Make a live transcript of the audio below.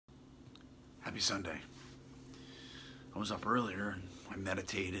Happy Sunday. I was up earlier and I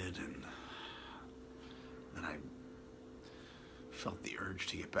meditated, and then I felt the urge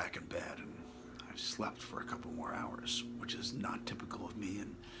to get back in bed, and I slept for a couple more hours, which is not typical of me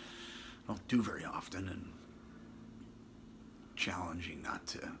and I don't do very often, and challenging not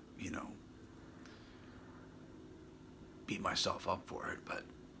to, beat myself up for it, but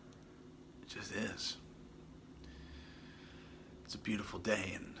it just is. It's a beautiful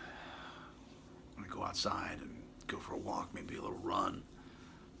day, and I'm gonna go outside and go for a walk, maybe a little run.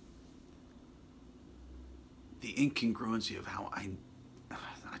 The incongruency of how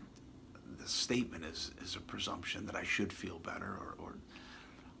the statement is a presumption that I should feel better, or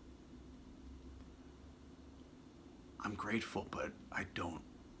I'm grateful, but I don't.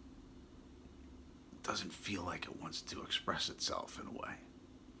 It doesn't feel like it wants to express itself in a way.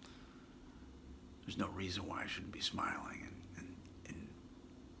 There's no reason why I shouldn't be smiling, and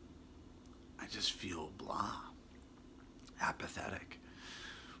I just feel blah, apathetic,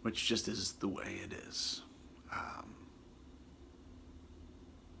 which just is the way it is. I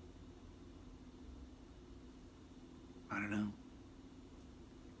don't know.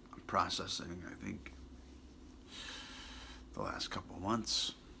 I'm processing, I think, the last couple of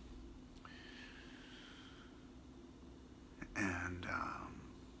months. And,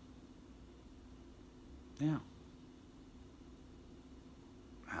 yeah.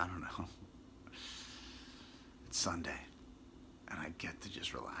 I don't know. It's Sunday, and I get to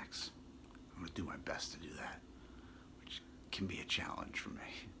just relax. I'm going to do my best to do that, which can be a challenge for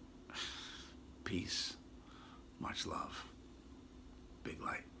me. Peace. Much love. Big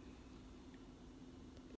light.